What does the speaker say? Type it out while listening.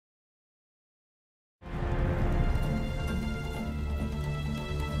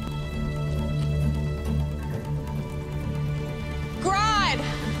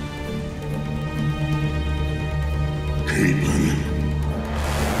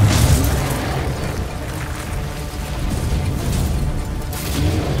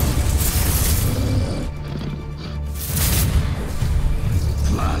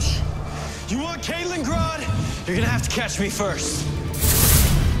catch me first.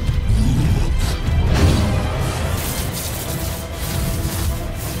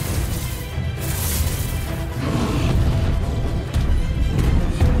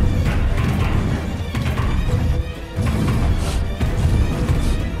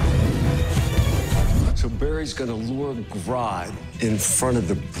 So Barry's gonna lure Grodd in front of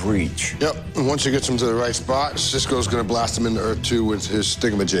the breach. Yep, and once he gets him to the right spot, Cisco's gonna blast him into Earth 2 with his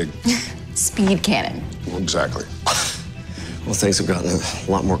stigma-jig. Speed cannon. Well, exactly. Well, things have gotten a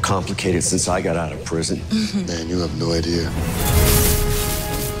lot more complicated since I got out of prison. Man, you have no idea.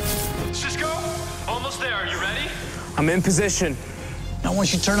 Cisco, almost there. Are you ready? I'm in position. Now,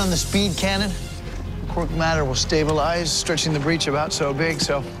 once you turn on the speed cannon, the quirk matter will stabilize, stretching the breach about so big,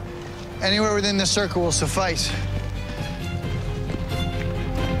 so anywhere within this circle will suffice.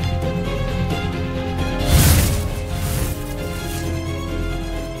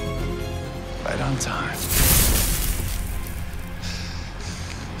 Right on time.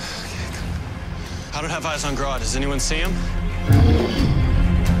 I don't have eyes on Grodd. Does anyone see him?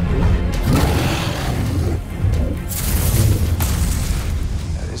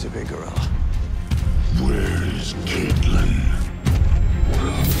 That is a big gorilla. Where's Caitlin?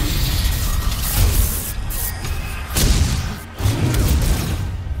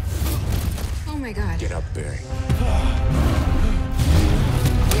 Oh my God. Get up, Barry.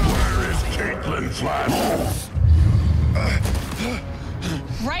 Where is Caitlin, Flash?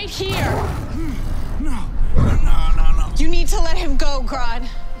 Right here. No. You need to let him go, Grodd.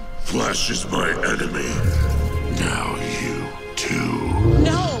 Flash is my enemy. Now you too.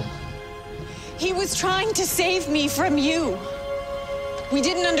 No. He was trying to save me from you. We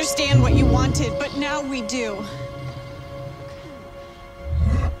didn't understand what you wanted, but now we do.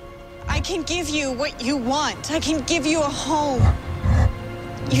 I can give you what you want. I can give you a home.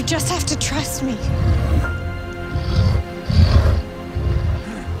 You just have to trust me.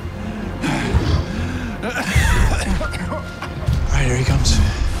 All right, here he comes.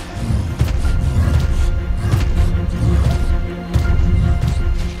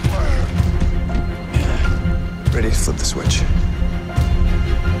 Ready to flip the switch.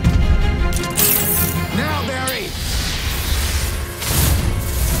 Now, Barry!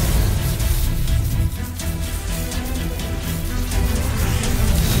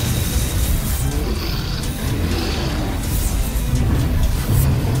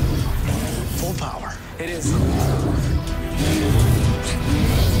 Full power. It is.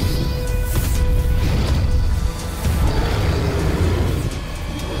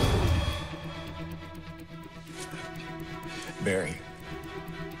 Barry,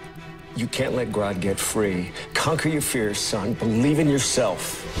 you can't let Grodd get free. Conquer your fears, son. Believe in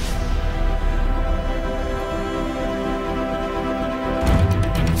yourself.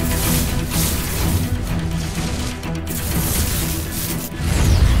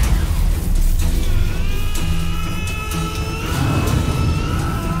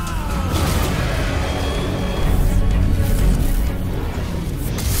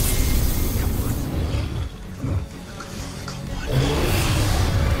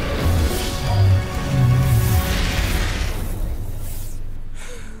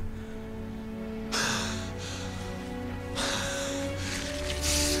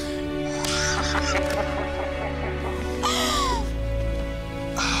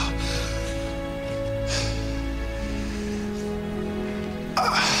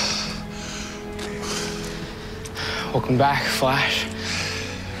 Welcome back, Flash.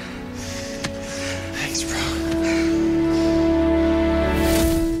 Thanks, bro.